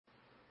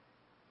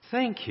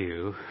Thank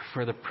you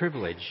for the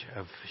privilege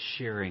of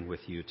sharing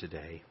with you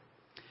today.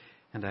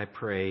 And I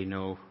pray,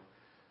 not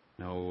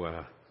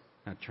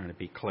trying to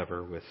be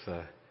clever with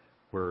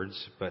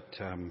words, but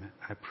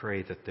I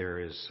pray that there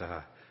is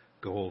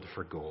gold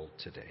for gold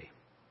today.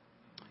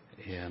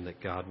 And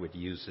that God would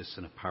use this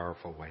in a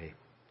powerful way.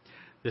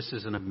 This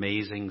is an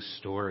amazing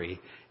story.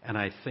 And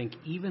I think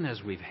even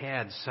as we've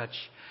had such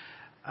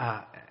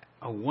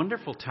a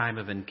wonderful time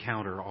of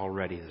encounter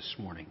already this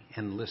morning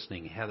and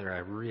listening, Heather, I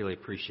really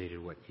appreciated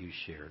what you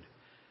shared.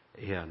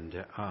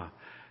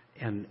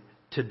 And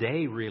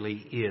today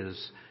really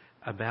is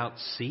about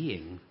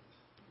seeing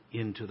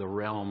into the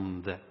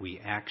realm that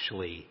we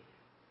actually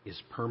is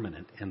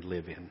permanent and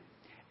live in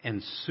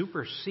and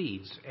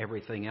supersedes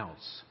everything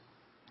else.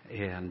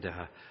 And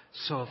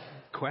so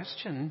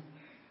question,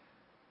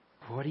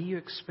 what do you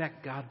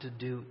expect God to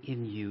do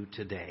in you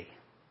today?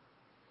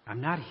 I'm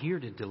not here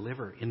to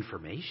deliver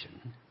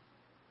information.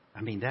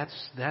 I mean,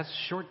 that's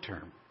short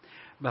term.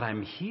 But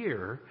I'm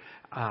here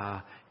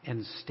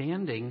and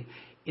standing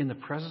in the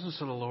presence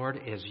of the Lord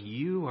as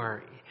you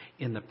are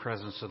in the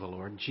presence of the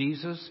Lord.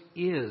 Jesus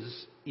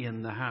is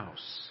in the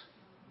house.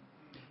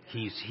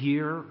 He's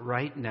here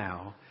right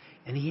now.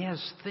 And He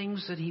has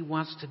things that He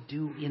wants to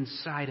do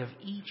inside of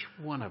each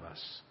one of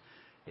us.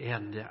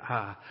 And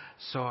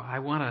so I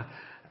want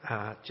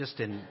to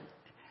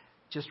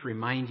just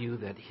remind you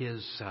that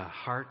His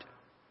heart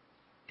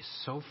is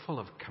so full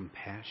of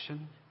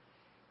compassion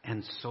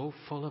and so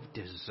full of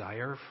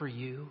desire for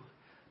you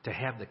to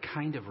have the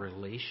kind of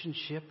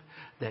relationship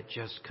that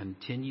just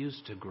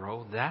continues to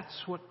grow.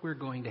 That's what we're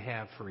going to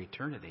have for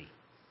eternity.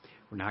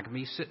 We're not going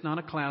to be sitting on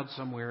a cloud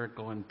somewhere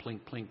going plink,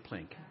 plink,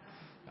 plink.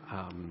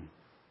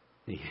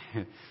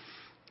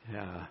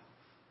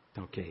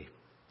 Okay,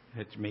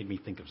 it made me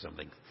think of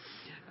something.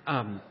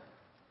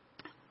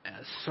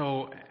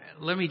 So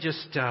let me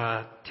just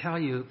tell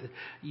you,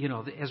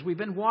 as we've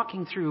been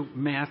walking through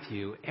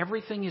Matthew,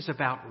 everything is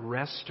about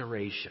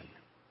restoration.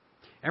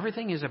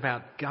 Everything is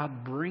about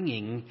God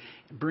bringing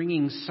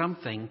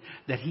something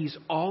that He's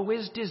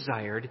always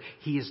desired,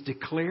 He has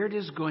declared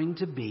is going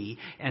to be,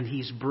 and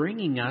He's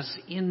bringing us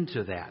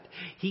into that.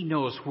 He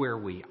knows where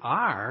we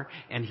are,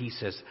 and He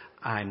says,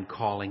 I'm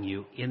calling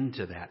you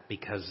into that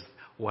because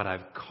what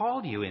I've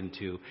called you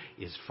into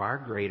is far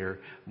greater,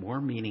 more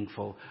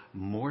meaningful,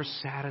 more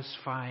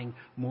satisfying,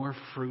 more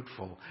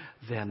fruitful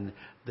than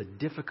the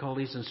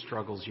difficulties and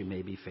struggles you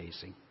may be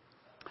facing.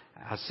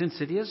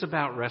 Since it is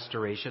about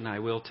restoration, I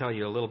will tell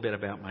you a little bit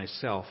about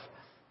myself.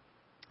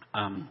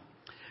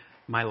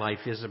 My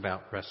life is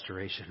about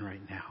restoration right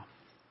now.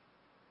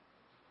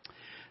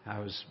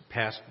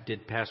 I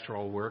did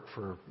pastoral work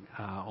for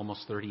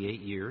almost 38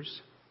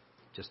 years,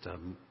 just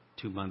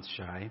 2 months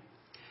shy.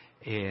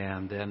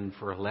 And then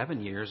for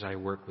 11 years, I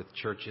worked with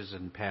churches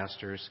and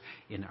pastors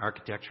in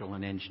architectural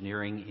and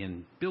engineering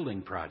in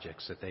building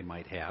projects that they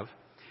might have,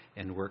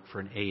 and worked for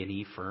an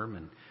A&E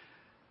firm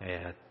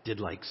and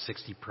did like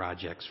 60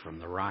 projects from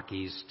the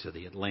Rockies to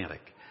the Atlantic.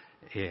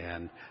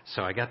 And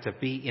so I got to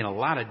be in a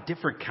lot of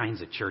different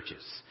kinds of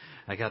churches.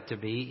 I got to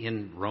be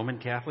in Roman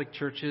Catholic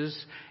churches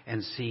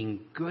and seeing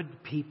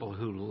good people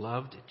who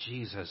loved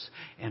Jesus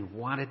and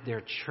wanted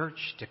their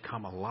church to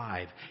come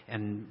alive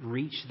and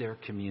reach their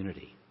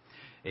community.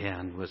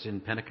 And was in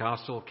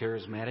Pentecostal,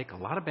 Charismatic, a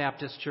lot of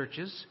Baptist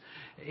churches,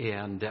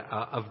 and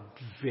of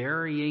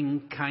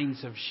varying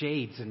kinds of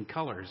shades and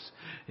colors.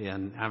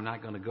 And I'm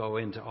not going to go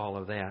into all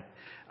of that.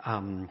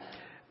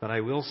 But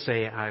I will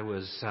say I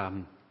was,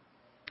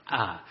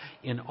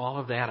 in all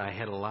of that, I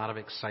had a lot of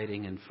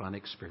exciting and fun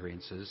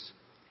experiences.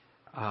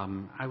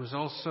 I was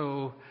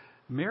also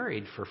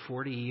married for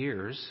 40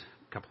 years,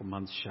 a couple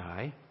months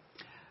shy,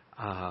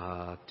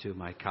 to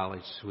my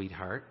college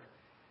sweetheart.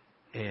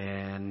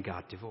 And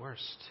got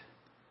divorced.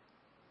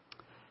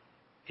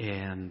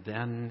 And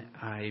then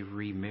I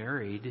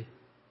remarried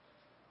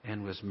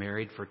and was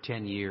married for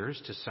 10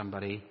 years to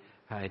somebody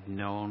I'd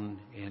known,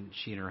 and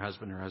she and her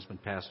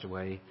husband passed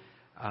away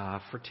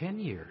for 10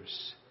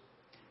 years,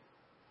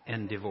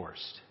 and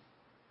divorced.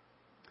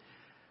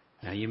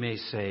 Now you may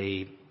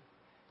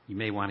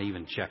want to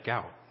even check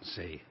out and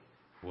say,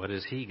 what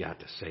has he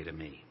got to say to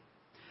me?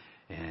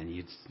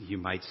 And you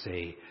might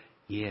say,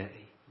 yeah,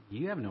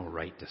 you have no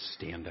right to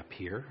stand up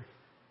here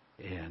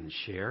and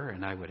share.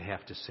 And I would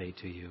have to say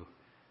to you,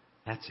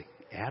 that's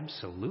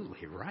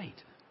absolutely right.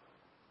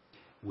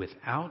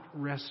 Without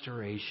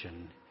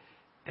restoration,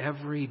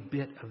 every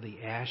bit of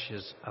the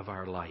ashes of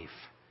our life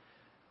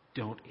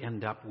don't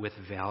end up with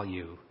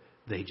value.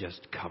 They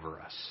just cover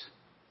us.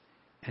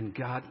 And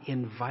God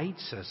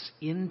invites us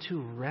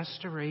into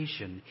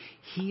restoration,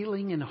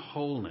 healing, and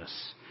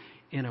wholeness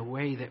in a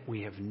way that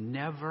we have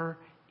never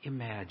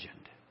imagined.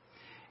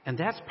 And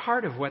that's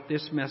part of what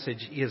this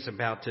message is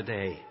about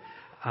today.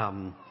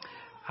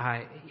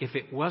 If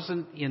it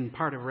wasn't in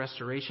part of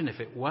restoration, if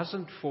it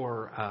wasn't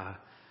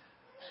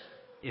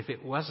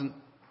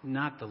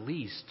not the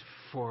least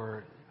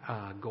for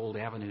Gold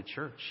Avenue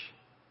Church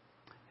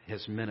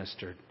has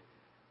ministered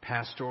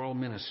pastoral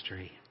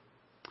ministry,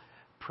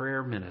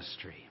 prayer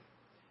ministry,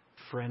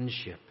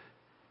 friendship,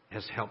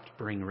 has helped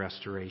bring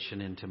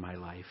restoration into my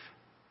life.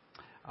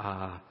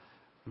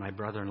 My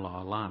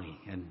brother-in-law, Lonnie,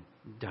 and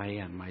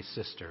Diane, my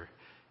sister,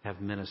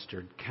 have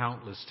ministered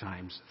countless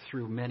times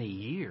through many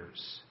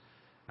years.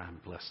 I'm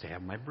blessed to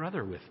have my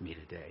brother with me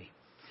today,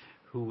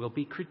 who will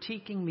be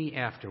critiquing me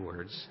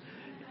afterwards.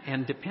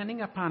 And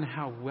depending upon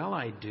how well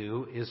I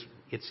do,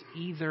 it's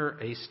either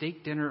a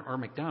steak dinner or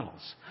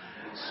McDonald's.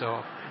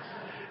 So,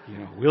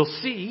 we'll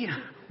see.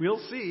 We'll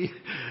see.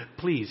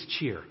 Please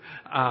cheer.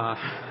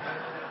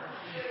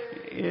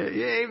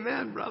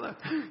 Amen, brother.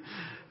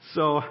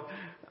 So,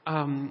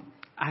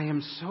 I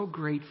am so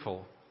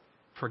grateful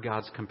for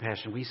God's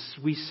compassion.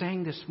 We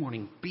sang this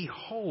morning,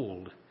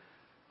 "Behold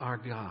our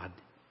God,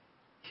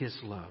 His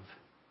love."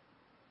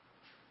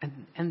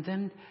 And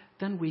then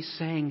we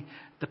sang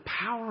the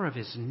power of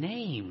His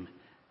name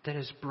that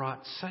has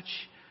brought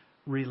such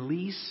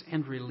release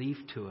and relief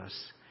to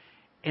us.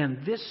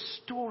 And this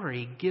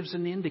story gives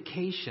an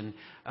indication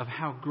of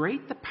how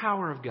great the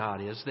power of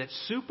God is that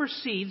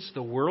supersedes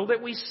the world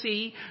that we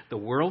see, the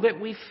world that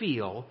we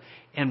feel,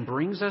 and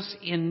brings us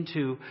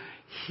into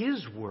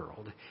His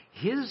world,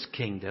 His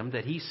kingdom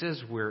that He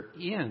says we're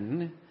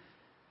in.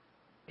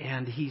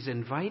 And He's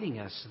inviting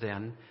us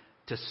then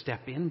to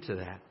step into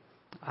that.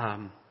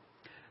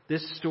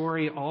 This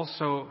story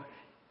also,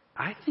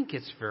 I think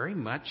it's very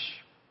much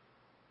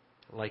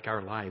like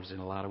our lives in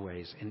a lot of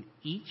ways. And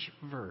each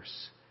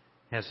verse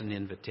has an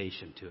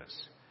invitation to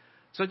us.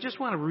 So I just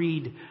want to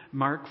read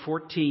Mark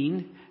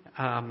 14,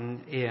 I'll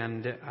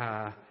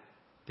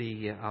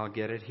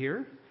get it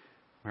here.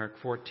 Mark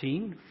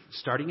 14,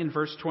 starting in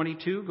verse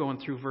 22, going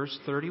through verse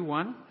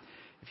 31.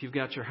 If you've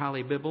got your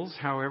Holly Bibles,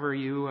 however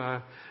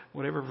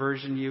whatever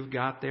version you've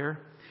got there.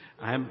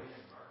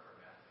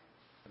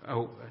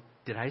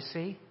 Did I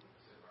say?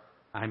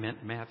 I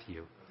meant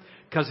Matthew.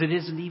 Because it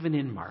isn't even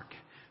in Mark.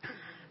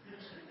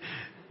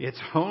 It's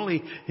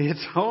only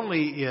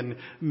in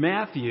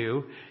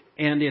Matthew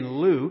and in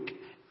Luke,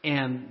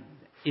 and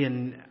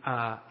in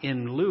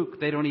Luke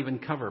they don't even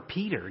cover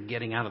Peter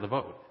getting out of the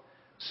boat.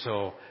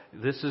 So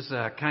this is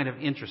kind of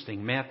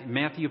interesting.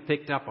 Matthew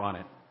picked up on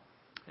it,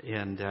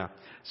 and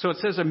so it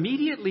says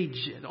immediately.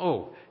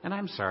 And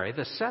I'm sorry,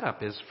 the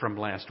setup is from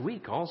last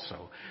week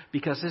also,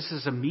 because this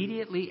is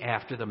immediately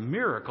after the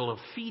miracle of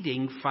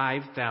feeding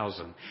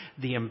 5,000,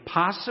 the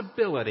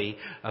impossibility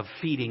of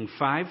feeding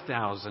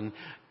 5,000.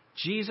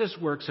 Jesus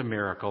works a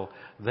miracle.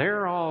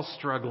 They're all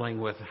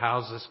struggling with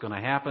how's this going to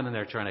happen, and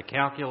they're trying to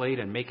calculate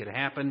and make it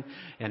happen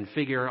and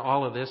figure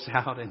all of this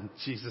out. And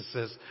Jesus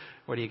says,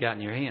 "What do you got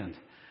in your hand?"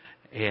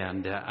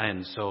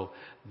 And so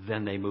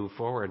then they move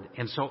forward.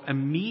 And so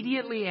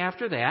immediately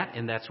after that,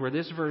 and that's where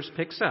this verse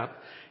picks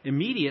up,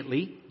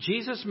 immediately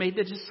Jesus made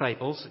the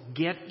disciples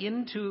get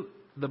into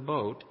the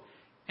boat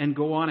and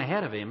go on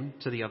ahead of Him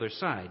to the other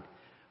side,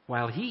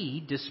 while He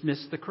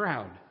dismissed the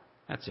crowd.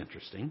 That's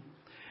interesting.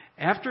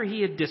 After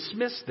He had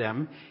dismissed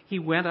them, He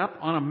went up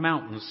on a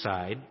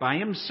mountainside by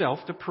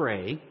Himself to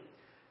pray,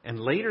 and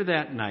later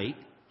that night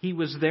He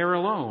was there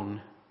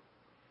alone,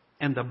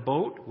 and the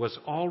boat was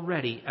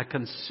already a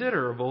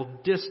considerable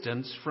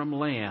distance from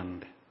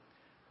land,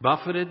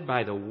 buffeted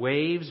by the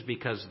waves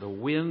because the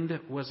wind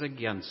was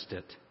against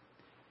it.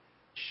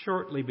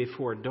 Shortly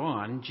before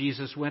dawn,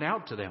 Jesus went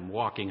out to them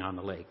walking on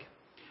the lake.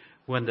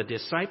 When the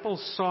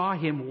disciples saw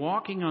Him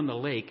walking on the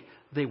lake,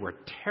 they were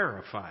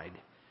terrified.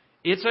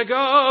 "It's a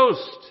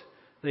ghost,"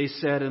 they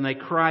said, and they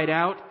cried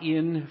out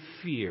in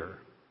fear.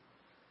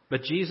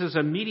 But Jesus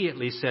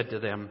immediately said to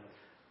them,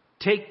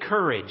 "Take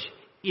courage,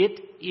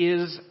 it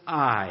is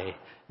I."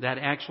 That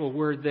actual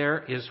word there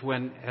is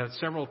when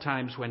several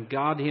times when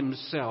God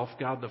Himself,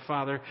 God the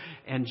Father,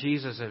 and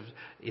Jesus,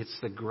 it's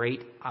the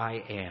great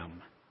I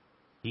am.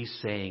 He's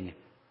saying,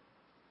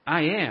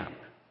 I am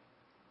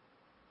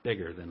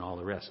bigger than all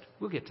the rest.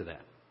 We'll get to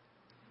that.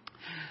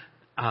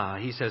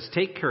 He says,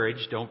 "Take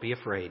courage, don't be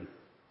afraid."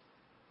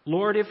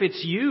 "Lord, if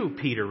it's You,"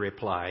 Peter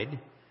replied,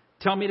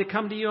 "tell me to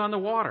come to You on the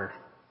water."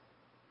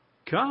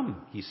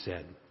 "Come," He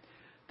said.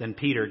 Then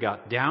Peter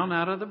got down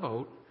out of the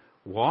boat,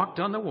 walked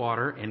on the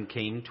water, and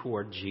came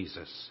toward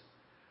Jesus.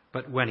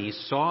 But when he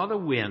saw the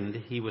wind,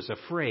 he was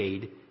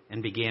afraid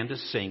and began to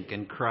sink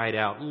and cried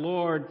out,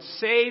 "Lord,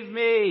 save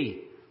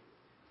me!"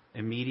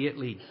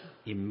 Immediately,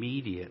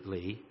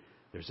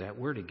 there's that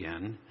word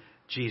again,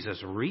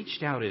 Jesus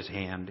reached out His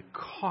hand,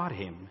 caught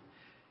him.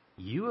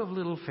 "You of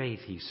little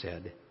faith," He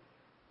said,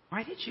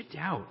 "why did you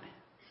doubt?"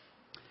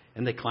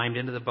 And they climbed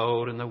into the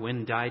boat, and the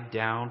wind died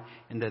down,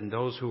 and then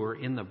those who were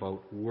in the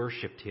boat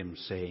worshipped Him,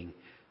 saying,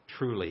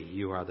 "Truly,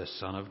 You are the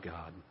Son of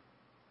God."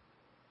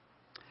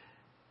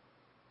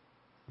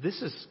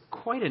 This is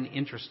quite an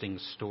interesting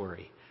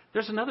story.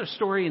 There's another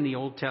story in the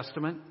Old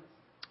Testament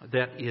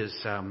that is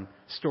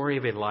story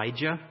of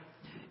Elijah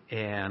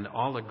and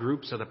all the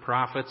groups of the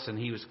prophets, and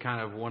he was kind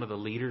of one of the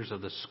leaders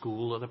of the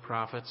school of the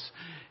prophets,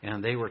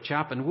 and they were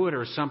chopping wood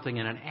or something,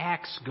 and an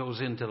axe goes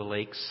into the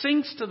lake,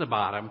 sinks to the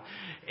bottom,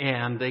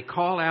 and they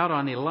call out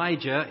on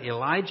Elijah.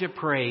 Elijah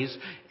prays,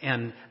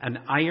 and an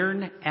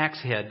iron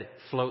axe head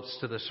floats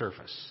to the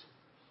surface.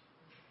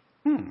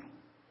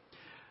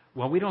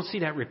 Well, we don't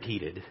see that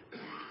repeated.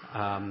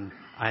 And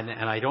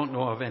I don't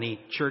know of any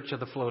Church of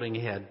the Floating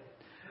Head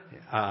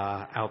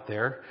out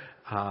there.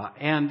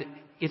 And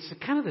it's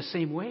kind of the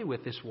same way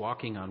with this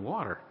walking on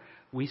water.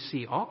 We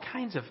see all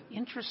kinds of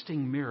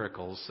interesting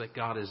miracles that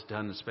God has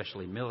done,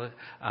 especially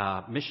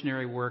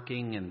missionary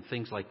working and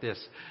things like this.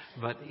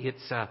 But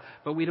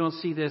we don't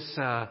see this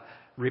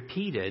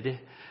repeated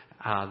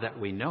that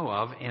we know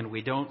of, and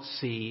we don't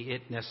see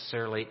it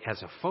necessarily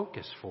as a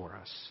focus for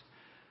us.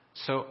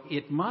 So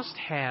it must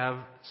have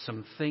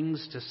some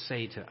things to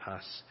say to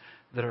us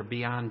that are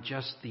beyond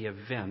just the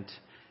event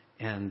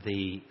and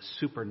the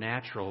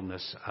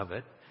supernaturalness of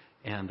it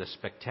and the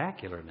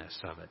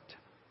spectacularness of it.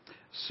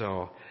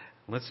 So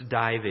let's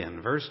dive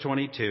in. Verse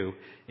 22,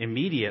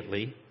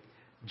 immediately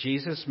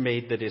Jesus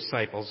made the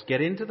disciples get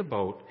into the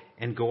boat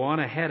and go on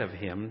ahead of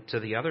him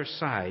to the other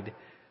side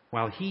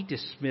while he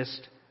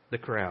dismissed the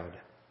crowd.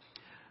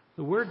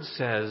 The word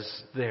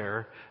says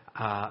there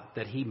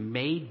that he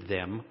made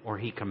them, or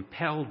he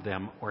compelled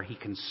them, or he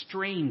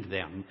constrained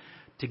them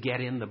to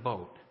get in the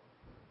boat.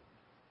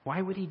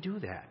 Why would he do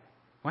that?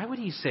 Why would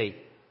he say,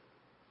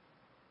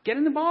 get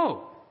in the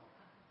boat?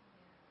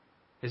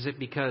 Is it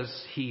because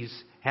he's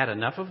had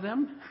enough of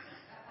them?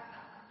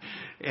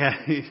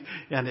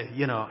 and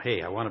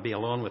hey, I want to be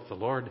alone with the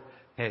Lord.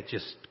 Hey,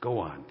 just go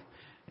on.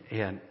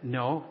 And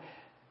no,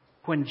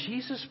 when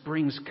Jesus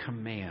brings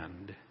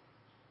command,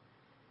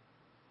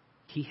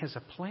 he has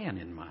a plan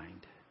in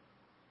mind.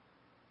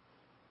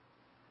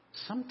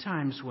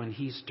 Sometimes when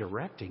he's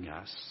directing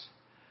us,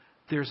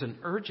 there's an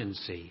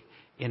urgency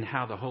in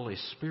how the Holy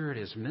Spirit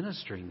is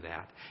ministering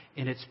that,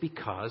 and it's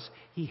because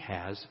he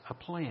has a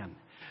plan.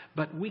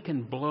 But we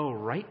can blow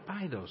right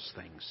by those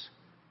things.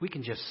 We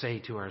can just say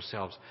to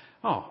ourselves,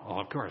 oh,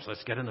 well, of course,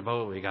 let's get in the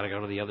boat. We got to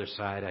go to the other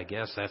side. I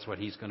guess that's what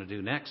he's going to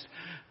do next,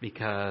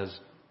 because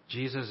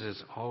Jesus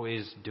is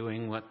always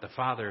doing what the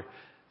Father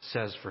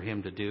says for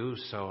him to do,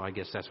 so I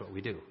guess that's what we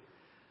do.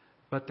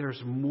 But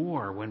there's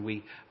more. When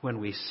we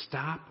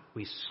stop,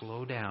 we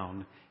slow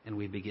down, and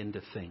we begin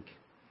to think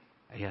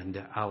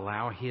and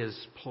allow his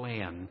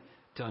plan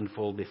to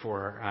unfold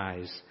before our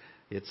eyes.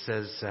 It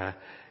says,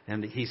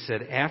 and he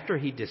said, after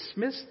he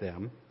dismissed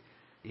them,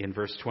 in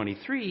verse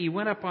 23, he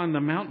went up on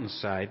the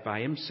mountainside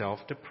by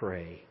himself to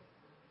pray.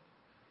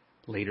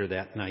 Later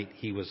that night,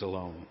 he was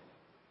alone.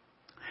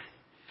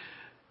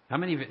 How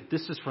many of you,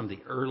 this is from the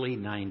early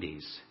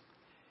 90s.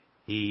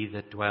 He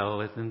that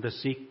dwelleth in the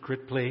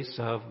secret place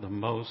of the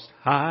Most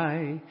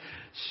High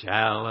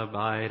shall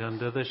abide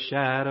under the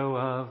shadow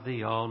of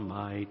the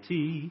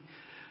Almighty.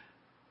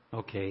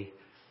 Okay,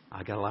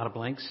 I got a lot of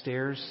blank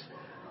stares.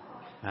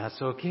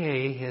 That's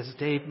okay. As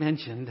Dave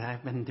mentioned,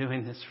 I've been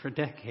doing this for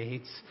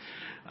decades.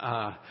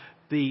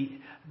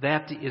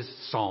 That is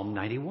Psalm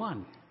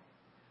 91.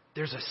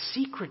 There's a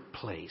secret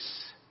place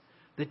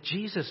that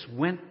Jesus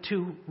went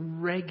to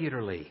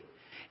regularly.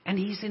 And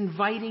he's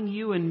inviting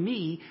you and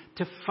me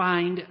to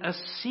find a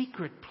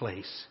secret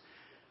place.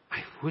 I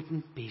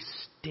wouldn't be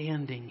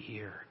standing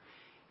here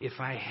if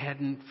I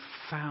hadn't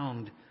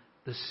found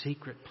the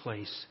secret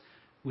place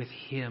with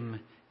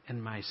him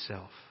and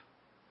myself.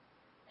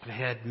 I've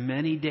had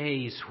many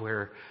days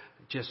where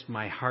just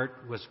my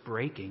heart was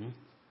breaking,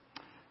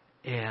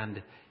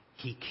 and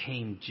he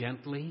came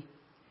gently,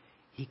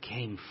 he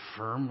came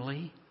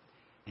firmly,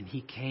 and he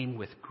came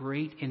with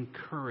great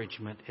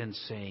encouragement and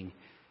saying,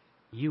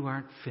 you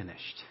aren't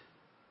finished.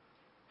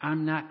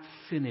 I'm not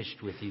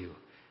finished with you.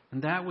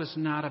 And that was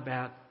not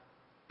about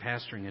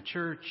pastoring a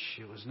church.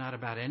 It was not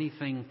about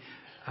anything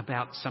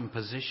about some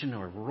position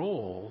or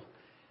role.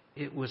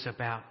 It was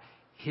about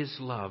his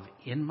love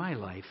in my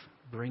life,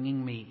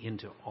 bringing me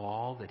into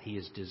all that he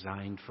has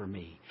designed for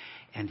me.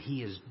 And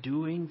he is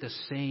doing the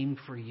same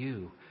for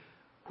you.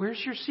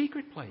 Where's your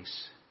secret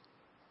place?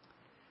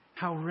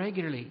 How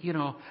regularly,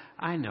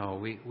 I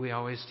know we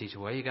always teach,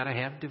 well, you got to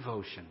have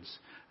devotions.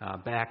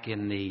 Back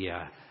in the,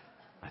 I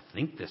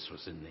think this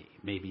was in the,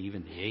 maybe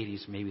even the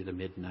 80s, maybe the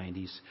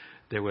mid-90s,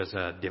 there was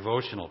a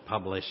devotional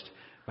published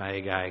by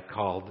a guy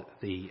called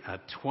the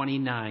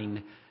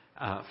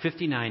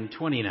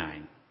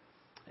 5929.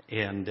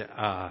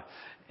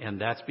 And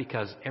that's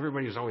because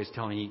everybody was always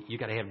telling you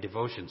got to have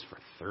devotions for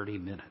 30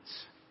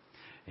 minutes.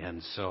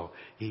 And so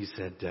he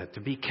said, to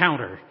be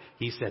counter,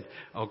 he said,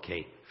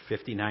 okay,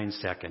 59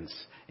 seconds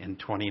and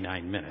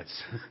 29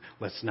 minutes.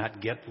 Let's not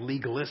get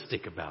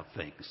legalistic about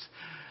things.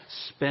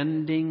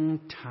 Spending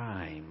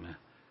time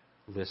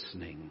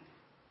listening,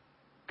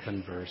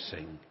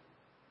 conversing.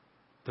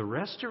 The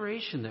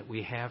restoration that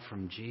we have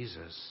from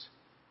Jesus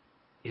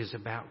is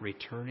about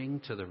returning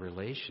to the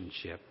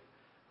relationship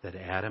that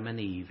Adam and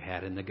Eve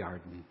had in the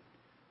garden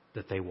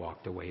that they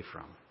walked away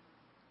from.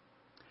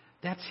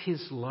 That's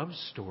his love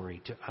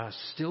story to us,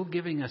 still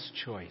giving us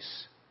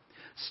choice,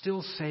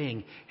 still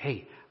saying,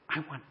 hey, I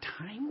want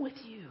time with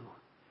you.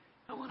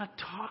 I want to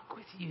talk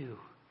with you.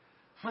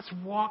 Let's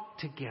walk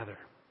together.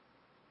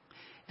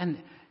 And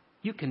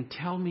you can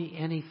tell me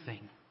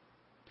anything.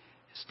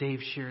 As Dave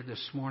shared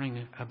this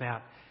morning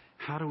about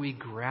how do we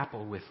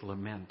grapple with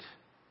lament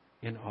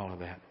in all of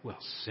that? Well,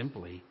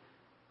 simply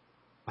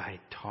by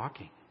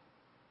talking,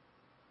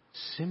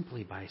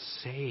 simply by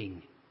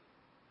saying,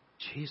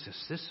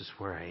 Jesus, this is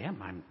where I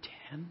am. I'm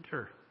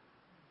tender.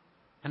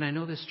 And I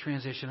know this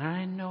transition.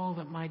 I know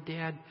that my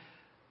dad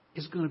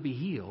is going to be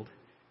healed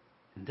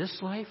in this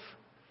life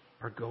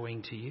or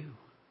going to you.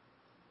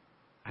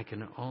 I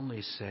can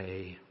only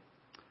say,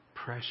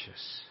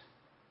 precious,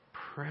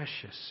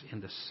 precious in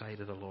the sight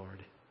of the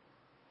Lord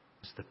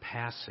is the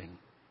passing,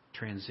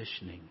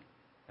 transitioning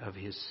of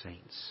His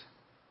saints.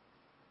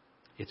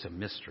 It's a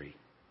mystery,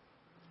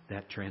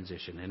 that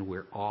transition. And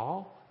we're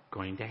all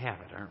going to have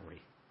it, aren't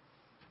we?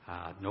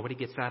 Nobody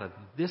gets out of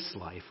this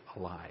life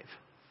alive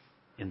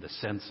in the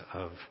sense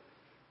of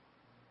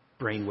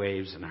brain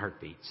waves and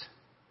heartbeats.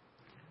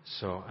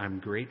 So I'm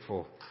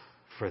grateful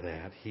for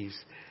that.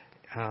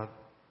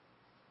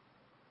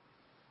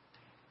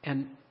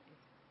 And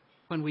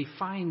when we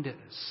find a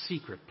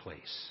secret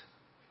place,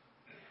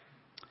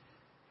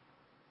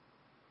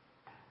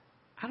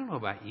 I don't know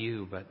about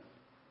you, but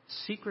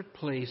secret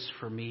place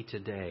for me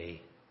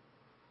today,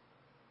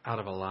 out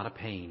of a lot of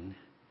pain,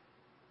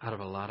 out of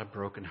a lot of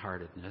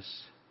brokenheartedness,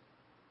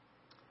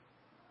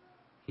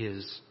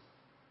 is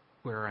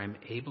where I'm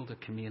able to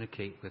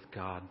communicate with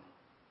God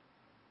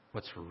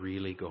what's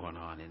really going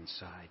on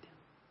inside.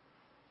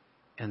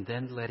 And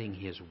then letting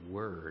His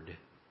Word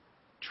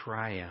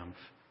triumph,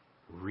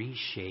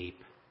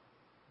 reshape,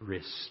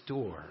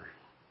 restore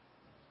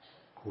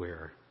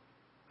where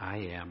I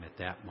am at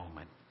that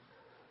moment.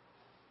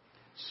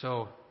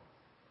 So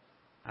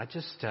I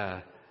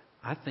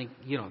think,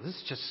 this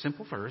is just a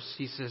simple verse.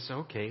 He says,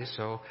 okay,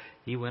 so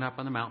He went up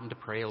on the mountain to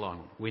pray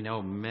alone. We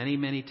know many,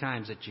 many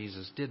times that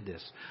Jesus did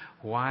this.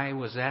 Why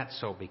was that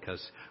so?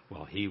 Because,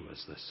 He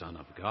was the Son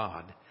of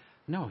God.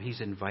 No, He's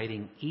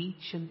inviting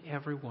each and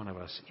every one of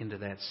us into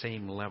that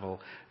same level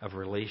of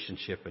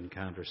relationship and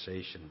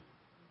conversation.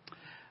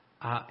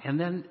 And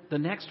then the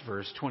next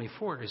verse,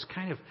 24, is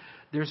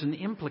there's an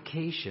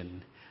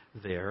implication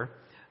there.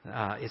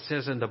 It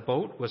says, and the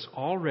boat was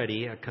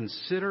already a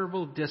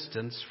considerable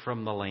distance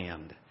from the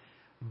land.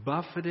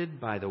 Buffeted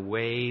by the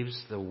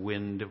waves, the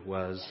wind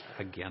was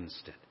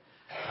against it.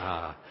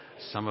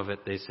 Some of it,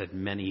 they said,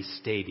 many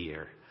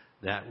stadia.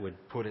 That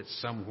would put it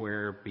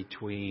somewhere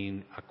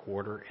between a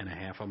quarter and a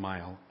half a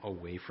mile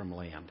away from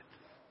land.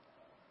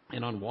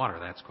 And on water,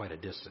 that's quite a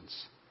distance.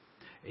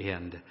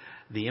 And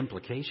the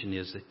implication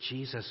is that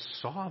Jesus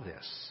saw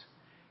this.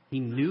 He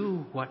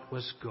knew what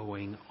was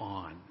going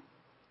on.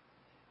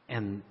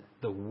 And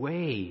the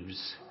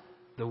waves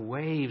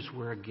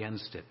were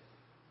against it.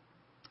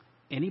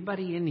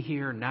 Anybody in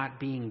here not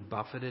being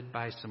buffeted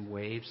by some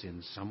waves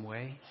in some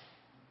way?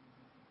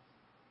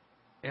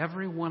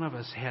 Every one of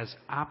us has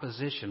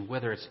opposition,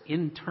 whether it's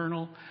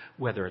internal,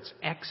 whether it's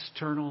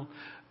external,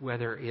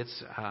 whether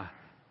it's, I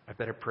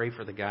better pray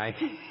for the guy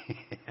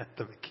at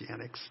the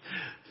mechanics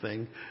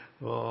thing.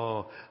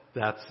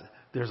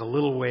 There's a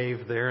little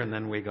wave there, and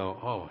then we go,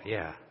 oh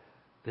yeah,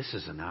 this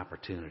is an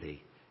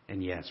opportunity.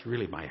 And yeah, it's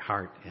really my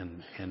heart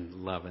and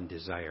love and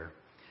desire.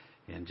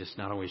 And just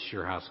not always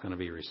sure how it's going to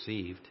be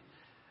received.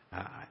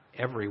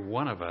 Every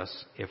one of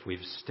us, if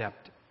we've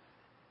stepped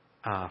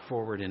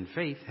forward in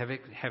faith,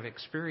 have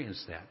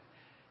experienced that.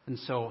 And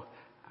so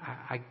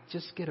I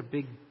get a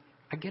big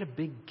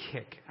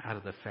kick out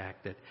of the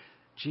fact that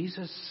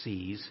Jesus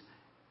sees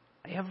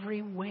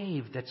every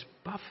wave that's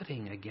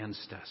buffeting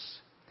against us.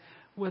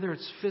 Whether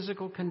it's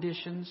physical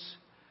conditions,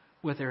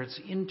 whether it's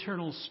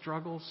internal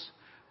struggles,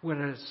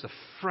 whether it's the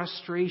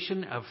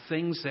frustration of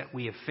things that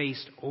we have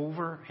faced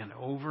over and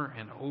over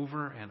and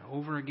over and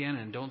over again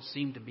and don't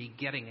seem to be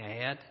getting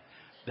ahead.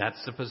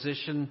 That's the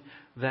position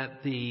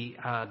that the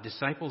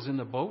disciples in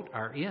the boat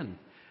are in.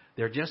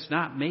 They're just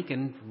not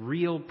making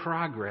real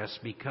progress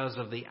because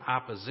of the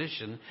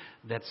opposition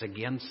that's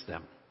against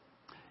them.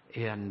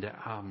 And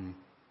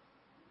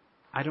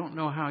I don't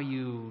know how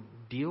you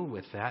deal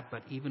with that,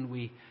 but even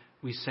we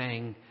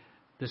sang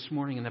this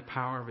morning in the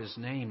power of His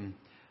name,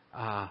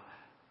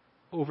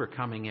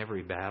 overcoming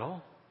every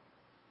battle.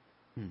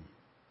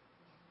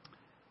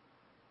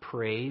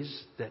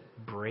 Praise that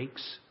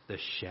breaks the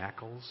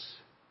shackles.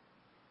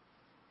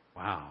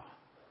 Wow.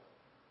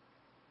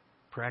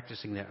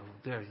 Practicing that.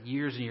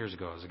 Years and years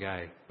ago, there was a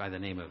guy by the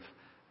name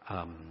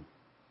of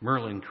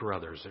Merlin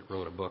Carruthers that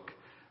wrote a book,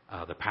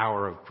 The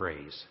Power of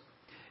Praise.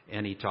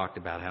 And he talked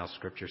about how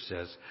Scripture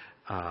says,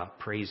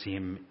 praise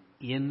Him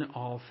in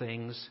all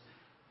things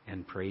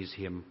and praise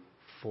Him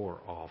for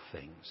all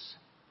things.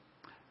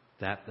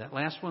 That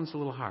last one's a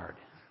little hard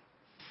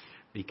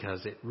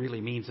because it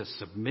really means a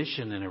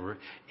submission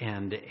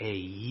and a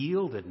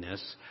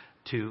yieldedness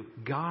to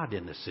God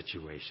in the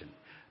situation,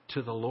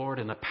 to the Lord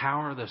and the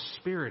power of the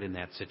Spirit in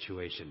that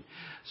situation.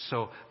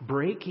 So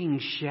breaking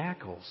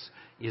shackles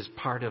is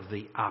part of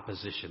the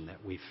opposition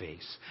that we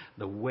face,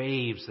 the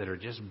waves that are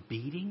just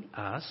beating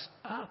us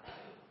up.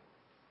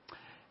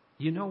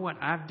 You know what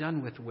I've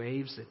done with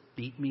waves that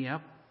beat me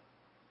up?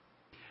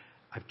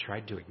 I've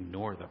tried to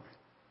ignore them.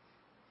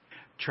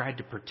 Tried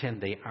to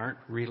pretend they aren't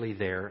really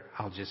there.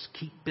 I'll just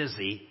keep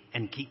busy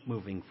and keep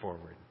moving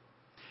forward.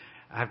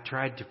 I've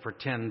tried to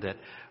pretend that,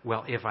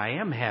 well, if I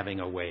am having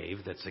a wave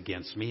that's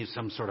against me,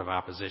 some sort of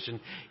opposition,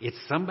 it's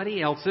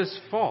somebody else's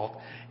fault,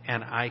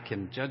 and I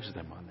can judge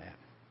them on that.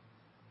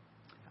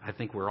 I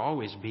think we're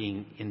always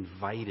being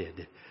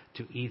invited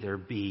to either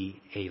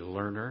be a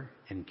learner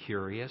and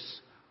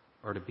curious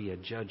or to be a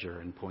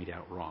judger and point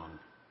out wrong.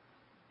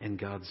 And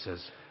God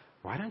says,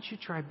 why don't you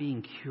try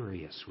being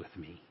curious with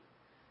me?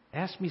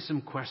 Ask me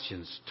some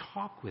questions.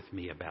 Talk with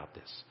me about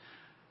this.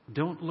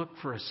 Don't look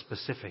for a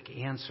specific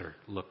answer.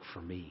 Look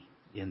for me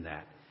in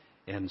that.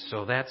 And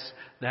so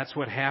that's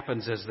what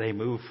happens as they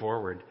move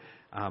forward.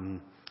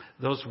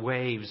 Those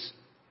waves.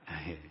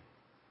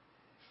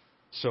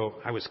 So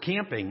I was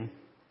camping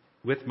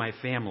with my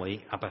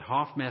family up at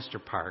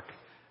Hoffmaster Park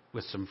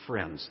with some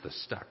friends, the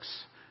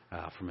Stucks,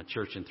 from a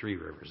church in Three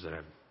Rivers that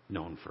I've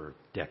known for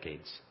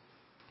decades,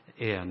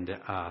 and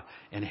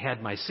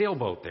had my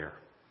sailboat there,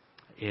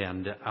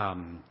 and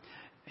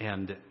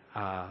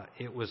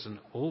it was an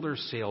older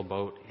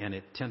sailboat, and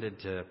it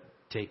tended to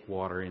take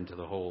water into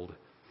the hold,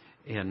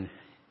 and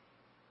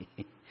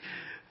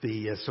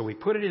so we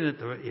put it in at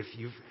the,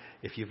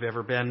 if you've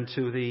ever been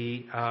to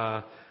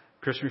the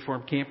Christian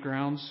Reformed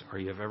campgrounds, or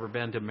you've ever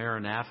been to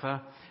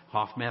Maranatha,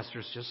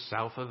 Hoffmaster's just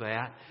south of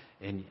that,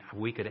 and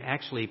we could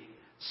actually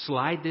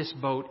slide this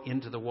boat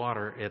into the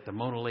water at the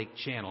Mona Lake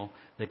Channel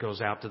that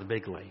goes out to the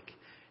Big Lake.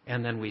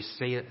 And then we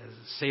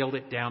sailed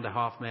it down to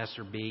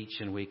Hoffmaster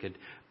Beach, and we could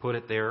put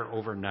it there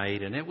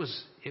overnight. And it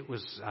was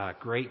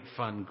great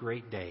fun,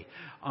 great day.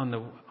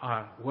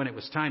 When it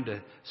was time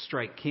to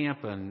strike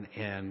camp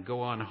and go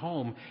on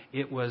home,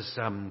 it was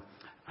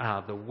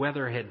the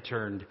weather had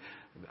turned.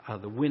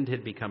 The wind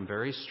had become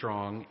very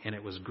strong, and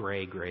it was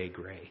gray.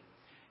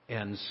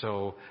 And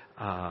so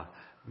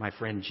my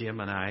friend Jim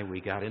and I, we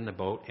got in the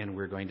boat, and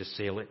we're going to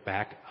sail it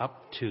back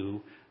up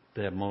to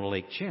the Mona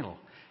Lake Channel.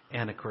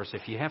 And, of course,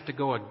 if you have to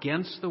go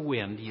against the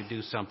wind, you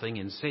do something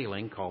in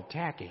sailing called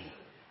tacking.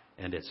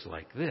 And it's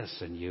like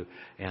this.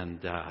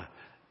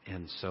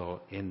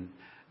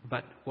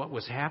 But what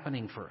was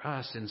happening for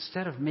us,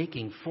 instead of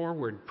making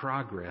forward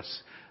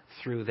progress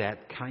through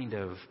that kind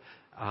of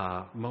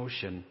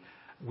motion,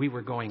 we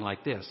were going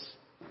like this.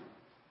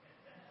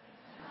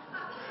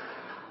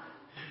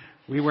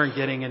 We weren't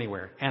getting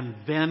anywhere. And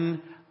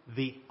then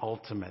the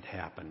ultimate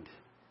happened.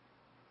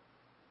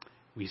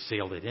 We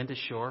sailed it into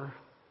shore.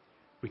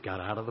 We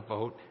got out of the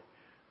boat,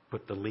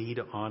 put the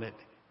lead on it,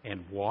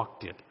 and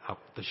walked it up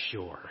the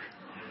shore.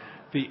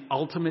 The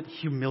ultimate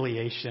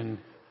humiliation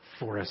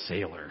for a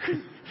sailor.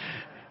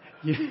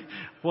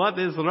 What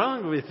is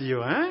wrong with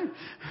you, huh?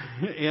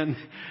 And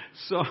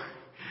so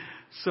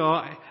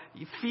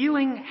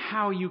feeling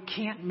how you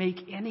can't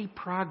make any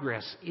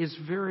progress is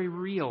very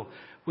real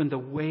when the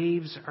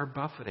waves are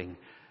buffeting.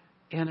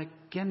 And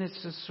again,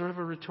 it's a sort of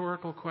a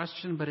rhetorical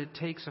question, but it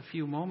takes a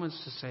few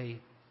moments to say,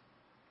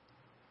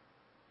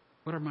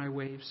 what are my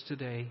waves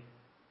today?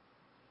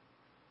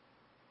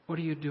 What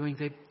are you doing?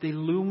 They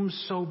loom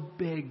so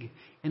big,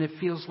 and it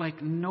feels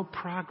like no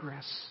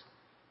progress.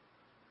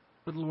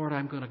 But Lord,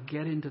 I'm going to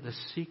get into the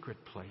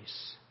secret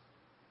place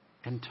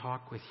and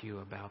talk with you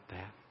about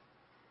that.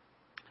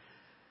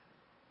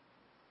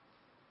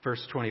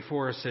 Verse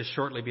 24 says,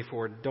 shortly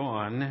before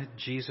dawn,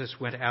 Jesus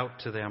went out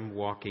to them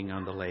walking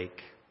on the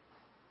lake.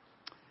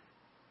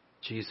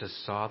 Jesus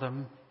saw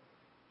them.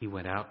 He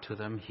went out to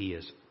them. He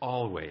is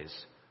always,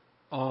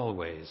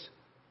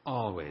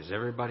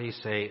 everybody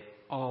say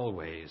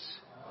always,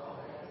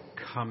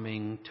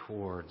 coming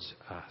towards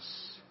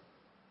us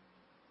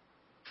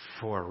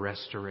for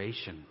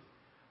restoration,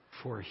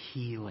 for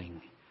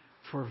healing,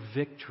 for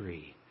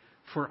victory,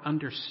 for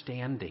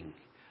understanding,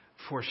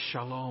 for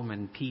shalom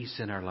and peace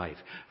in our life,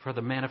 for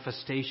the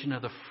manifestation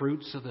of the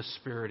fruits of the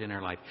Spirit in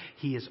our life.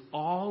 He is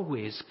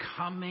always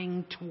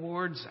coming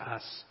towards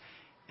us,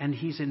 and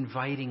He's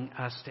inviting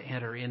us to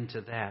enter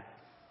into that.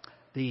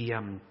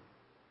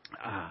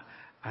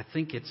 I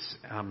think it's,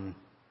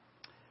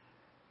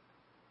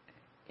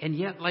 and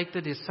yet, like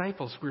the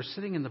disciples, we're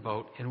sitting in the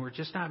boat and we're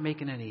just not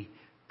making any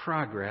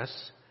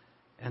progress.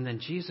 And then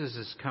Jesus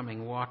is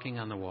coming, walking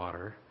on the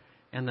water.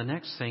 And the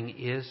next thing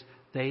is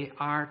they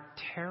are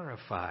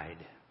terrified.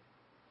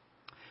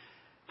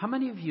 How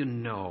many of you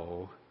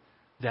know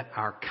that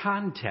our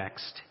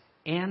context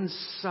and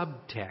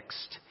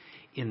subtext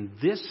in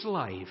this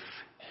life,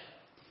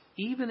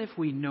 even if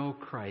we know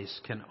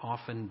Christ, can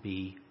often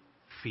be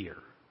fear?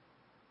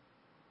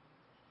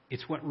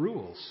 It's what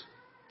rules.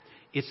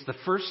 It's the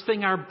first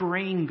thing our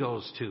brain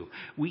goes to.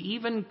 We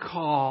even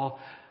call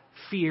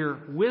fear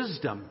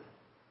wisdom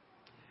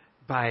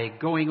by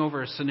going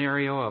over a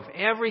scenario of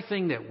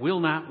everything that will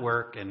not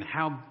work and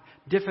how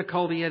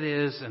difficult it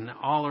is and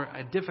all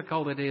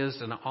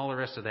the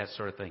rest of that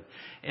sort of thing.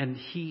 And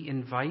He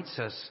invites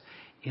us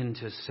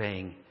into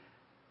saying,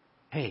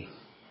 hey,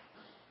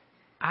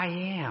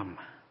 I'm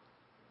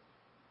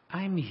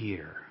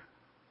here.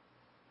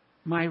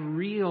 I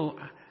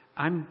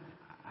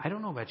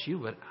don't know about you,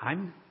 but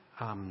I'm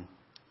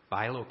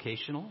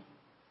bilocational.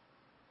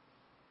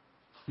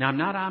 Now, I'm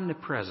not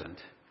omnipresent.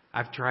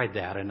 I've tried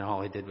that, and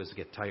all I did was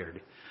get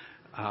tired.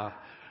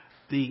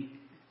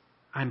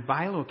 I'm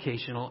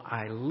bilocational.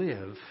 I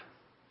live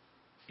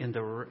and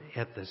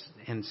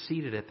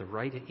seated at the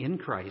right in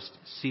Christ,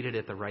 seated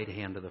at the right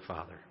hand of the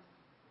Father.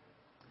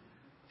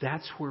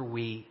 That's where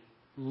we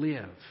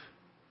live.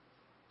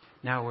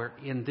 Now we're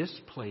in this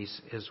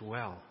place as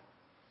well.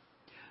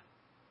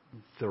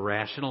 The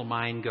rational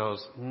mind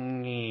goes,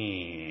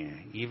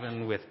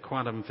 even with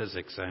quantum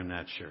physics, I'm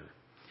not sure.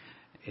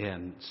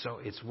 And so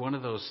it's one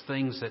of those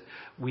things that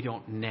we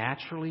don't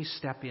naturally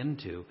step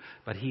into,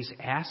 but He's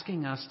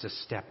asking us to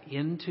step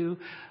into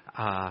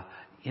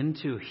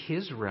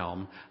His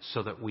realm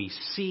so that we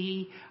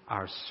see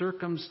our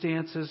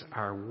circumstances,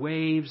 our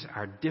waves,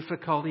 our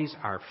difficulties,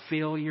 our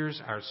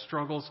failures, our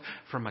struggles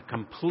from a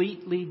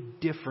completely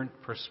different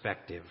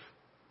perspective.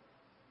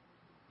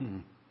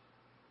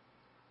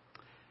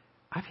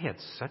 I've had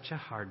such a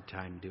hard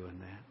time doing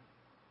that.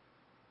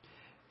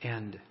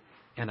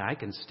 And I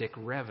can stick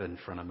Rev in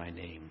front of my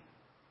name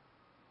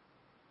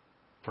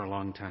for a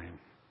long time.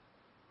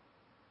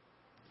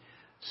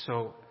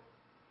 So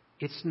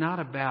it's not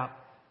about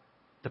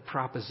the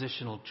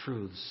propositional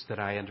truths that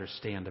I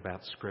understand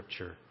about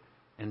Scripture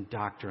and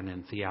doctrine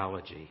and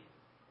theology.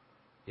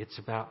 It's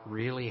about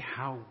really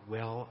how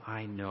well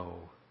I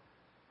know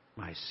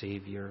my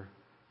Savior,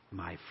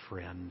 my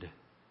friend,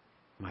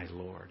 my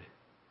Lord.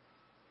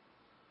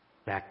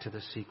 Back to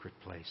the secret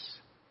place.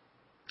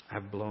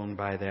 I've blown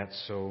by that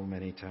so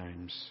many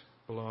times.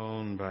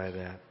 Blown by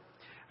that.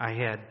 I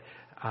had,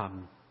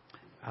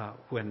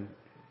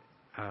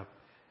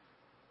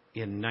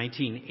 in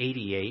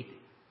 1988,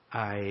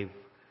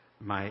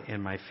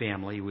 my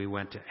family, we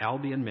went to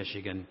Albion,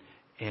 Michigan,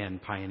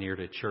 and pioneered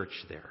a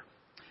church there.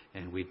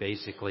 And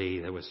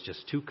there was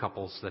just two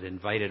couples that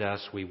invited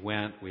us. We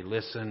went, we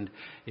listened.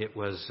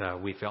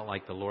 We felt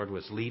like the Lord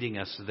was leading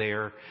us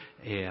there,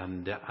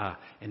 and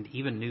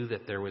even knew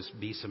that there was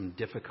be some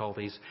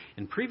difficulties.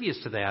 And previous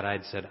to that,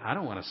 I'd said, I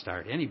don't want to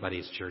start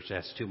anybody's church.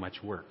 That's too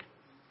much work.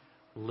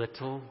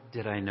 Little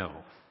did I know.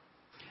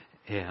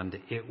 And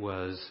it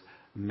was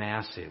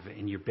massive.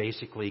 And you're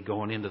basically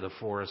going into the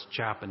forest,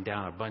 chopping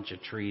down a bunch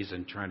of trees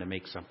and trying to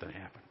make something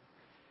happen.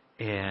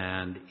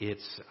 And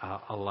it's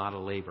a lot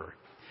of labor.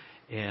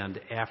 And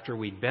after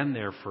we'd been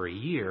there for a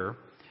year,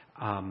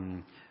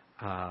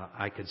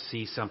 I could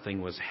see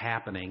something was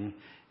happening,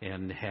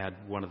 and had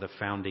one of the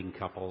founding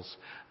couples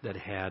that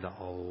had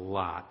a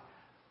lot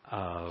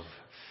of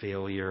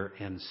failure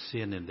and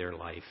sin in their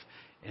life,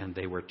 and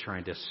they were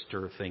trying to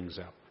stir things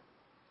up.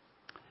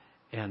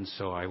 And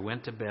so I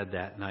went to bed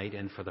that night,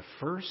 and for the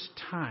first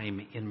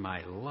time in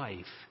my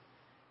life,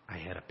 I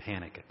had a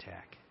panic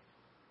attack.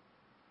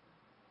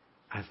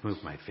 I've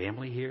moved my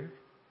family here.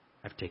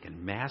 I've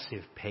taken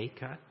massive pay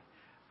cut.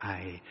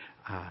 I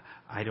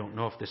don't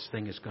know if this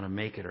thing is going to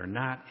make it or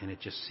not, and it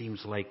just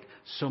seems like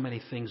so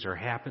many things are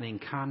happening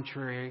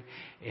contrary.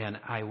 And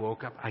I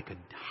woke up, I could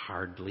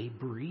hardly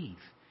breathe.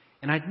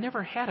 And I'd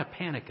never had a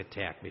panic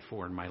attack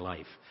before in my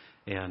life.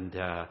 And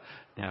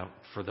now,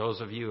 for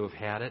those of you who have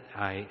had it,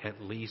 I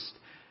at least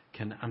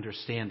can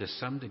understand to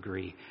some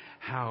degree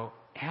how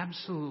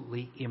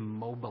absolutely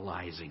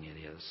immobilizing it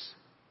is.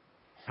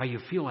 How you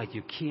feel like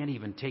you can't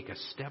even take a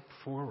step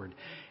forward.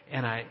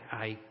 And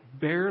I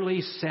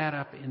barely sat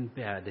up in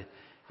bed,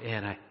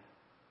 and I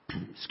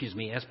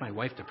asked my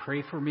wife to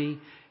pray for me,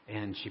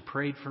 and she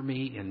prayed for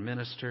me and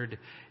ministered,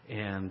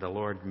 and the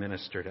Lord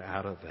ministered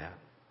out of that.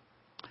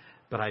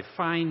 But I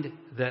find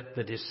that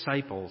the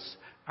disciples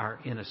are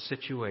in a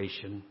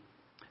situation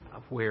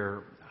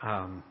where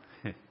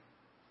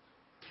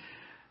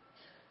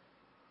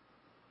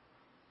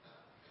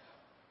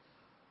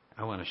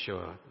I want to show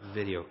a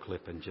video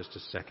clip in just a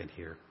second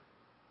here.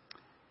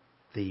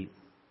 The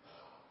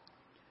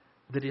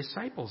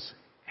disciples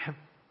have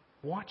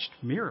watched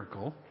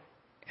miracle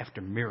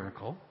after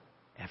miracle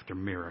after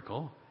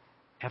miracle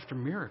after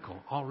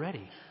miracle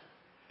already.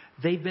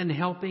 They've been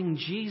helping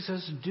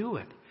Jesus do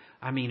it.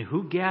 I mean,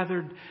 who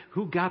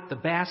got the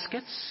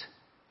baskets?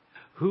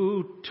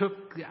 Who took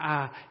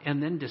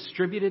and then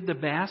distributed the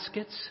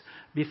baskets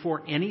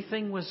before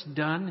anything was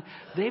done?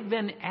 They've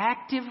been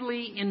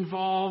actively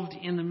involved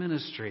in the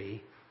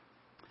ministry,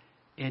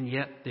 and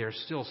yet they're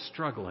still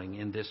struggling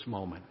in this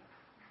moment.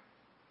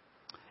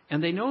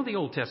 And they know the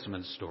Old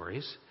Testament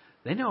stories.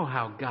 They know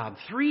how God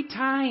 3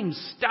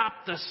 times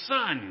stopped the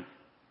sun.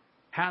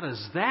 How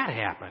does that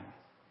happen?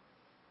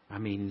 I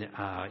mean,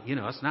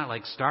 it's not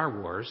like Star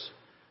Wars,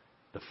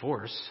 the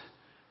Force.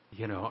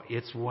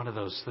 It's one of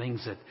those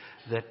things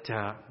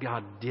that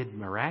God did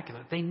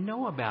miraculous. They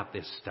know about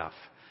this stuff.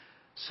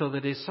 So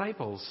the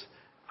disciples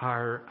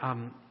are,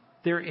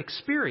 they're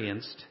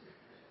experienced,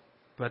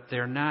 but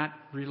they're not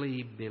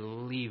really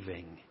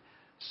believing.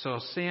 So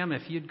Sam,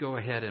 if you'd go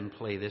ahead and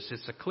play this.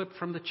 It's a clip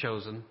from The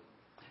Chosen,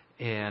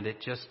 and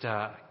it just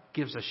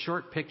gives a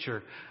short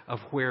picture of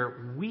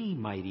where we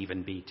might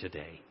even be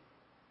today.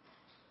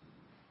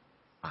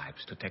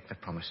 Lives to take the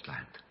promised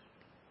land.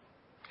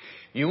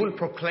 You will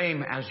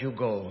proclaim as you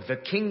go, the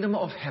kingdom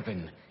of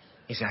heaven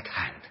is at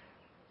hand.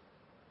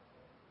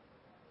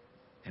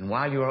 And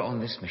while you are on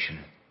this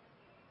mission,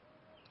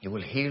 You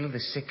will heal the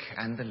sick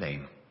and the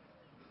lame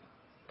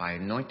by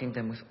anointing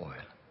them with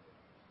oil.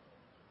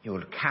 You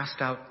will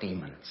cast out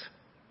demons.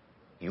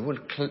 You will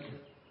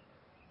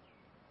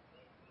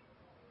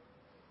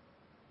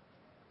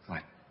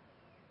What?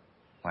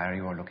 Why are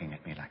you all looking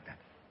at me like that?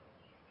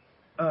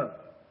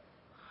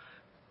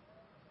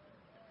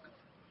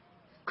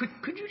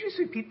 Could you just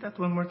repeat that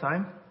one more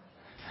time?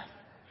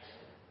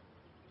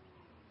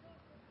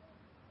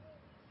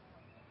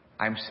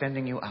 I'm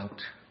sending you out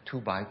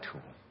 2 by 2,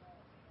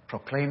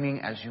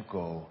 proclaiming as you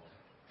go,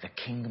 the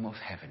kingdom of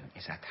heaven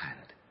is at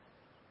hand.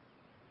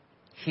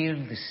 Heal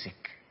the sick.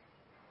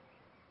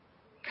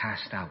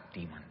 Cast out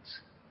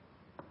demons.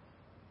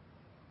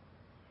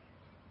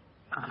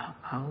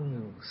 How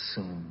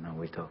soon are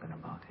we talking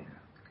about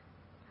here?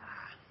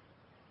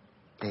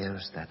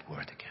 There's that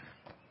word again.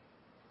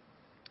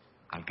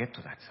 I'll get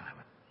to that,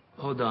 Simon.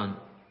 Hold on.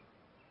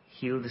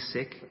 Heal the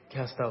sick,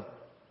 cast out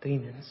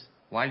demons.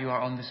 While you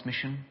are on this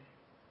mission,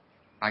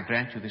 I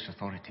grant you this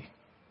authority.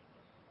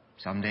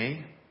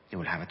 Someday, you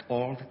will have it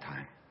all the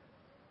time.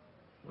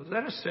 Was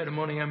that a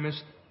ceremony I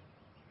missed?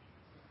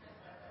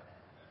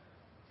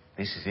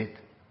 This is it.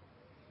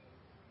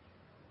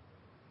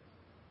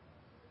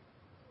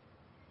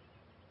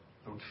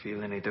 Don't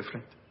feel any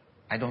different.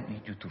 I don't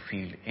need you to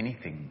feel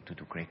anything to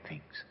do great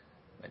things.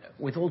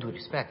 With all due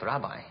respect,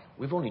 Rabbi,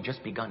 we've only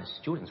just begun as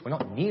students. We're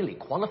not nearly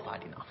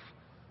qualified enough.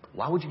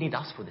 Why would you need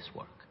us for this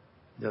work?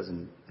 He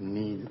doesn't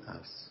need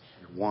us.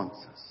 He wants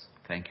us.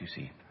 Thank you,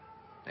 see.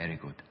 Very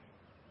good.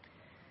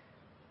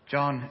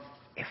 John,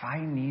 if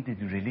I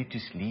needed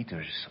religious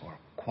leaders or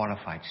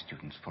qualified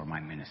students for my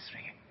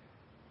ministry,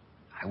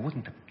 I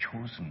wouldn't have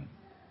chosen...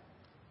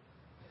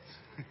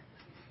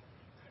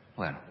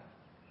 Well,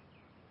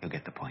 you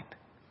get the point.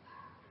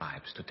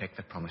 Tribes to take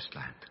the promised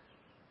land.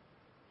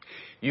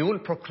 You will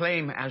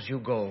proclaim as you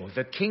go,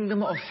 the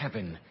kingdom of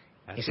heaven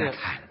is at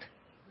hand.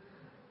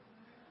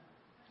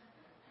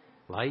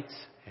 Lights,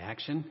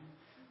 action.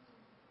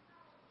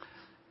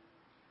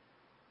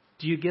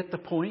 Do you get the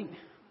point?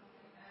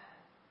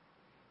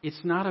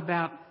 It's not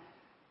about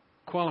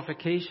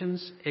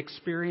qualifications,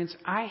 experience.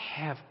 I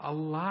have a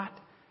lot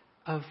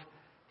of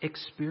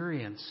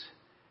experience.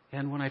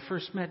 And when I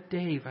first met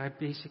Dave, I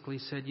basically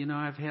said,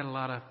 I've had a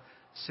lot of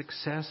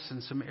success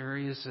in some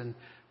areas and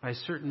by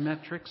certain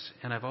metrics,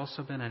 and I've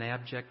also been an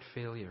abject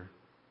failure.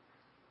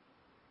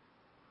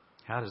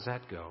 How does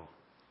that go?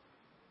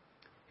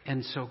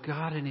 And so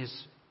God in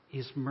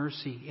His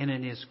mercy and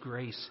in His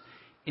grace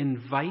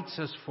invites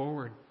us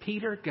forward.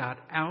 Peter got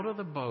out of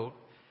the boat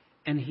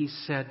and he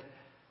said,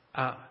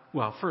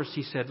 first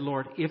he said,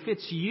 Lord, if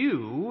it's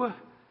you,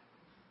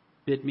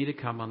 bid me to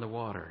come on the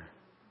water.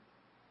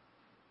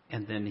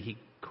 And then he,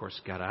 of course,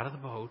 got out of the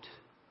boat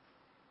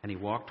and he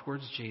walked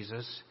towards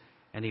Jesus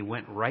and he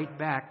went right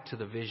back to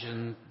the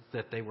vision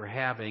that they were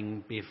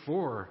having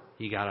before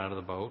he got out of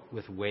the boat,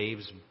 with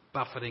waves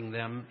buffeting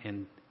them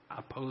and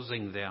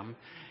opposing them.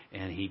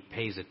 And he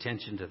pays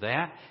attention to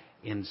that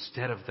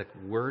instead of the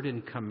word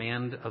and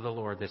command of the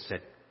Lord that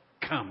said,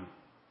 come.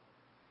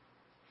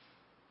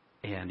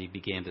 And he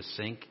began to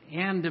sink,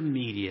 and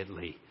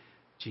immediately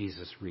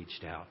Jesus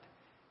reached out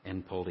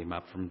and pulled him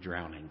up from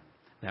drowning.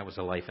 That was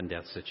a life and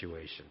death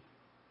situation.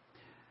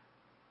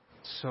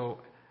 So,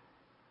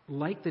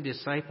 like the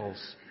disciples,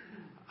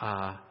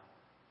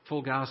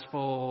 full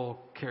gospel,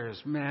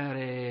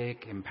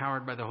 charismatic,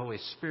 empowered by the Holy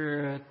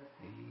Spirit,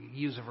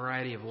 use a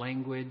variety of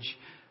language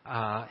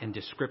and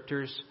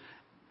descriptors.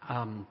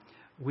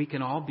 We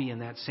can all be in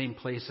that same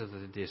place as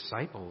the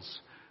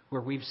disciples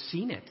where we've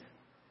seen it.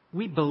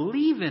 We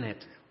believe in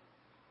it.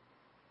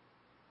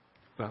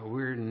 But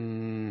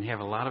we have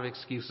a lot of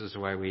excuses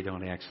why we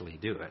don't actually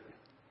do it.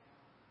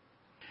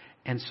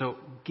 And so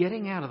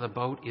getting out of the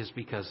boat is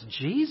because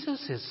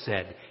Jesus has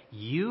said,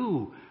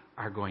 you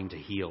are going to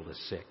heal the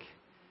sick.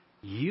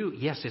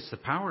 Yes, it's the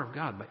power of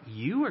God, but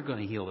you are going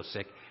to heal the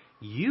sick.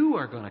 You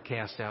are going to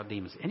cast out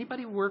demons.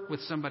 Anybody work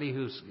with somebody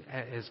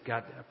has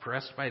got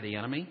oppressed by the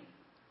enemy?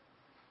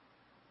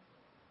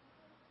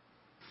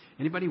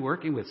 Anybody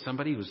working with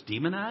somebody who's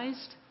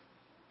demonized?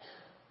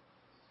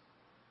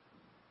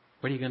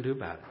 What are you going to do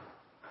about it?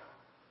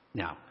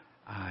 Now,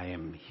 I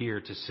am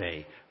here to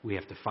say we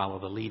have to follow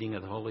the leading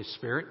of the Holy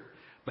Spirit,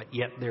 but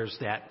yet there's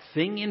that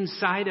thing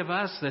inside of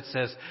us that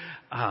says,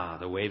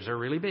 the waves are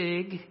really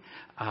big.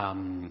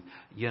 I'm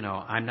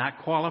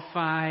not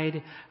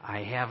qualified.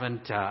 I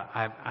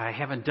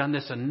haven't done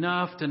this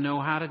enough to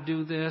know how to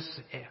do this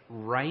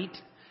right.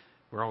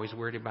 We're always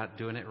worried about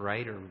doing it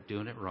right or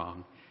doing it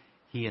wrong.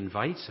 He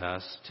invites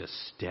us to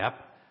step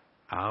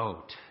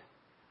out,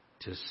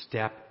 to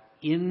step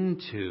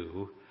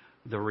into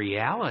the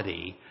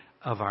reality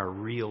of our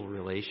real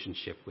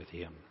relationship with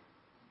Him,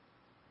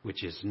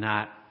 which is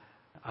not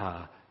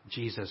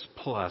Jesus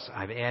plus,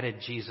 I've added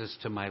Jesus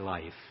to my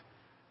life.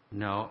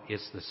 No,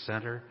 it's the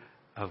center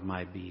of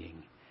my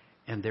being.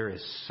 And there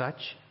is such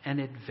an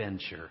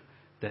adventure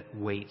that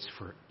waits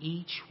for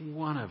each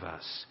one of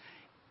us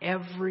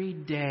every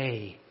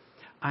day.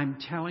 I'm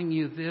telling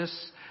you this,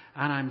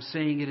 and I'm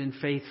saying it in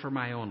faith for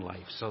my own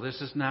life. So this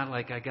is not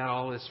like I got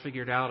all this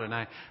figured out and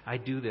I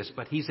do this.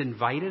 But He's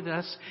invited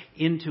us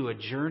into a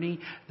journey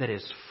that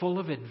is full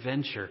of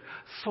adventure,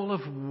 full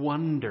of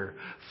wonder,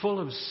 full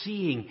of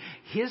seeing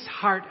His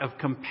heart of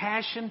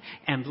compassion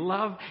and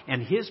love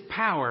and His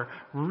power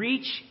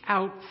reach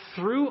out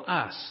through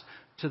us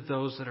to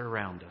those that are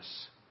around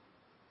us.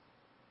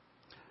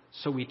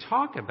 So we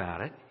talk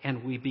about it,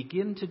 and we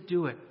begin to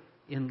do it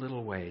in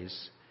little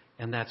ways.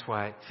 And that's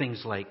why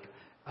things like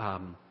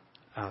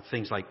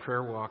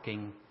prayer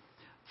walking,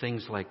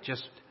 things like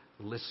just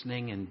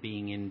listening and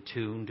being in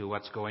tune to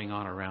what's going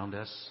on around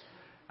us,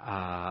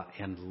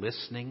 and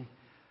listening.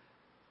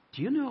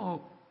 Do you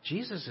know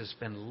Jesus has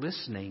been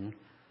listening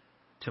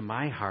to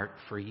my heart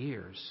for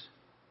years,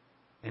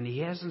 and He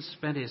hasn't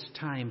spent His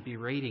time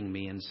berating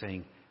me and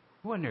saying,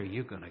 "When are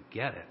you going to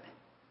get it?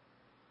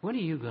 When are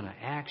you going to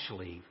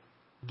actually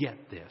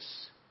get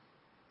this?"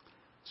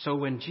 So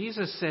when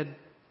Jesus said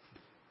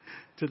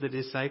to the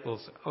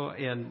disciples,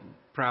 and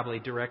probably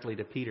directly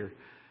to Peter,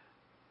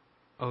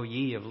 "O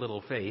ye of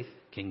little faith,"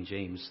 King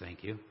James,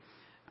 thank you.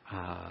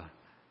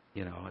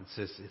 It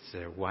says,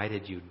 why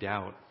did you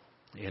doubt?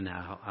 And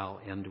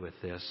I'll end with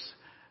this.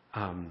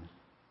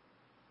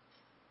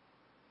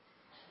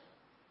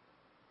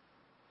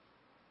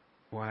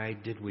 Why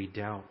did we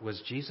doubt?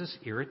 Was Jesus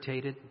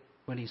irritated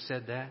when He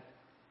said that?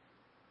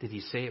 Did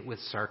He say it with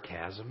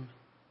sarcasm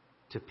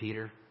to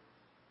Peter?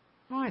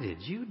 Why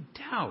did you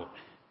doubt?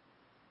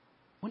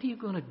 When are you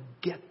going to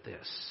get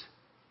this?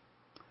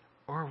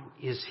 Or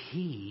is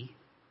He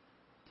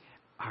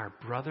our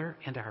brother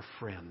and our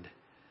friend,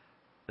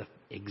 the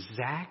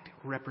exact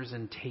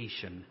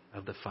representation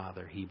of the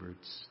Father,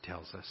 Hebrews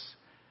tells us?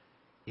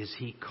 Is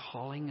He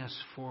calling us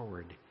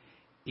forward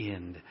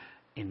in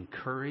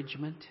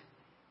encouragement,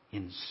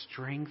 in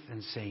strength,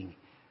 and saying,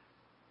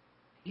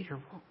 "Peter,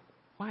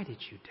 why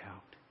did you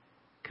doubt?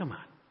 Come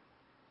on,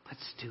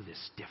 let's do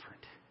this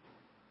different.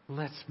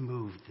 Let's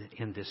move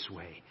in this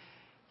way."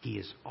 He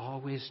is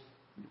always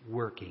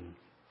working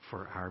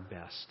for our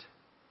best.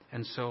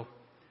 And so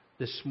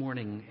this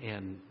morning,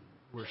 and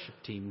worship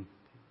team,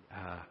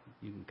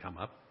 you can come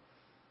up.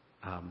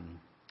 I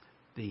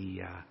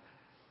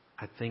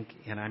think,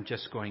 and I'm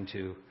just going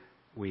to,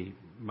 we're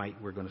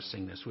going to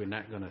sing this. We're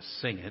not going to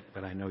sing it,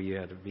 but I know you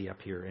had to be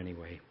up here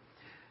anyway.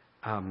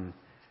 The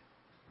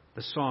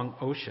song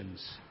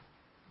Oceans.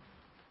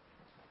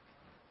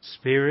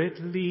 Spirit,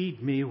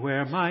 lead me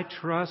where my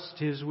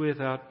trust is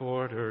without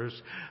borders.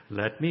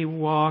 Let me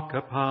walk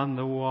upon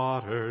the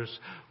waters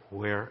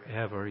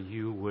wherever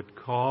you would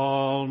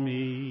call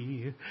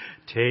me.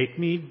 Take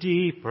me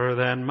deeper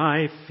than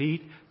my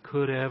feet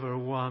could ever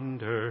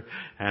wander,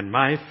 and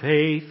my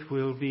faith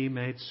will be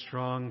made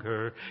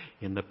stronger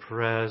in the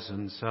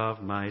presence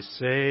of my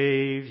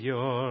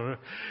Savior.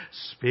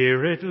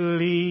 Spirit,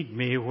 lead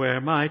me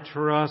where my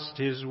trust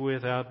is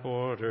without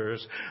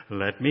borders.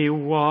 Let me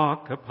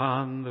walk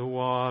upon the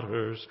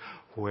waters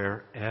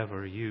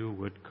wherever you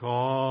would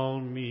call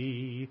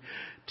me.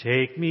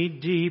 Take me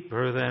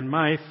deeper than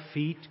my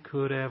feet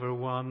could ever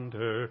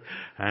wander,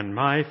 and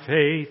my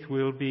faith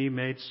will be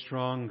made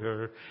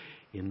stronger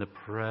in the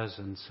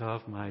presence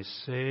of my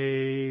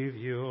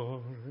Savior.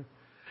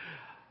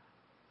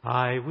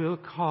 I will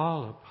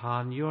call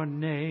upon your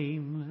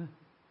name.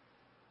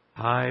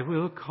 I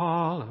will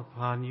call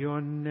upon your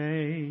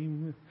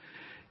name.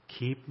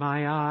 Keep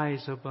my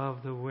eyes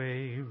above the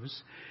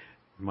waves.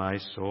 My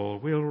soul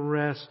will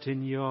rest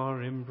in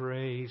your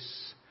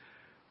embrace,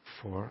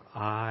 for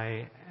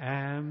I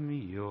am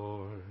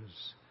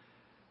yours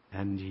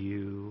and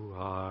you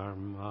are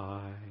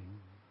mine.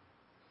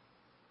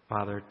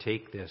 Father,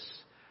 take this.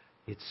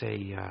 It's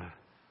a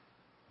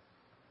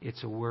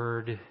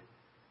word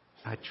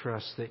I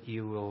trust that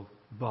you will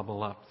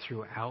bubble up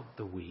throughout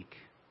the week,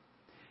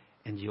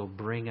 and you'll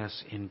bring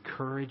us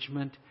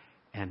encouragement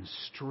and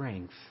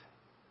strength.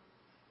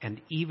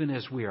 And even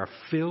as we are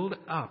filled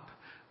up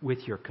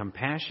with your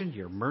compassion,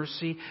 your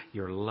mercy,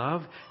 your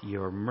love,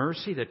 your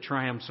mercy that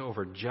triumphs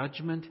over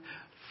judgment,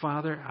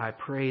 Father, I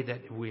pray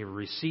that we're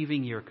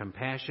receiving your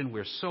compassion.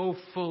 We're so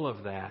full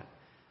of that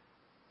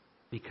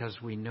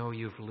because we know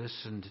you've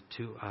listened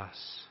to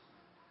us,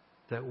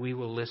 that we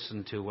will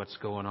listen to what's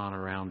going on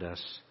around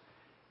us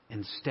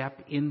and step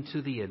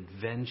into the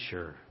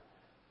adventure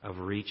of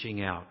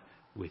reaching out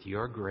with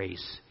your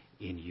grace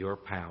in your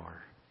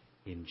power.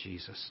 In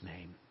Jesus'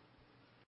 name.